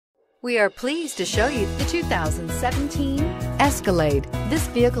We are pleased to show you the 2017 Escalade. This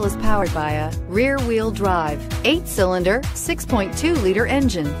vehicle is powered by a rear-wheel drive, 8-cylinder, 6.2-liter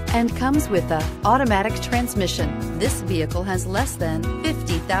engine, and comes with a automatic transmission. This vehicle has less than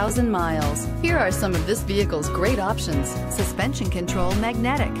 50,000 miles. Here are some of this vehicle's great options: suspension control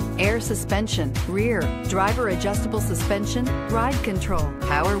magnetic, air suspension, rear, driver adjustable suspension, ride control,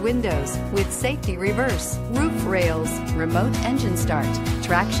 power windows with safety reverse, roof rails, remote engine start,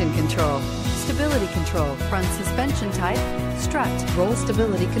 traction control, stability control, front suspension type, strut, roll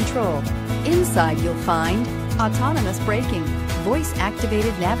stability control. Inside you'll find autonomous braking,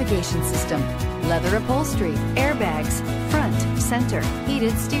 voice-activated navigation system, leather upholstery, airbags, front, center,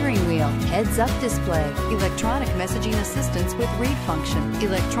 heated steering wheel, heads-up display, electronic messaging assistance with read function,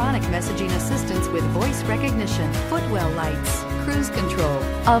 electronic messaging assistance with voice recognition, footwell lights, cruise control.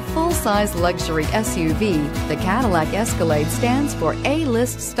 A full-size luxury SUV, the Cadillac Escalade stands for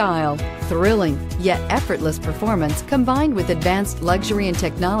A-list style. Thrilling, yet effortless performance combined with advanced luxury and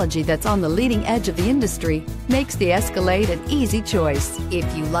technology that's on the leading edge of the industry makes the Escalade an easy choice.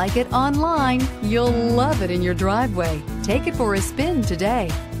 If you like it online, you'll love it in your driveway. Take it for a spin today.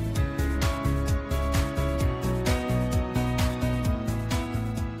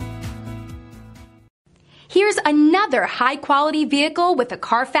 Here's another high-quality vehicle with a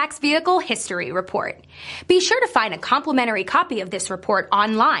Carfax Vehicle History Report. Be sure to find a complimentary copy of this report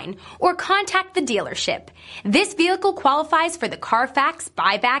online or contact the dealership. This vehicle qualifies for the Carfax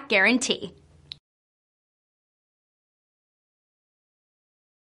Buyback Guarantee.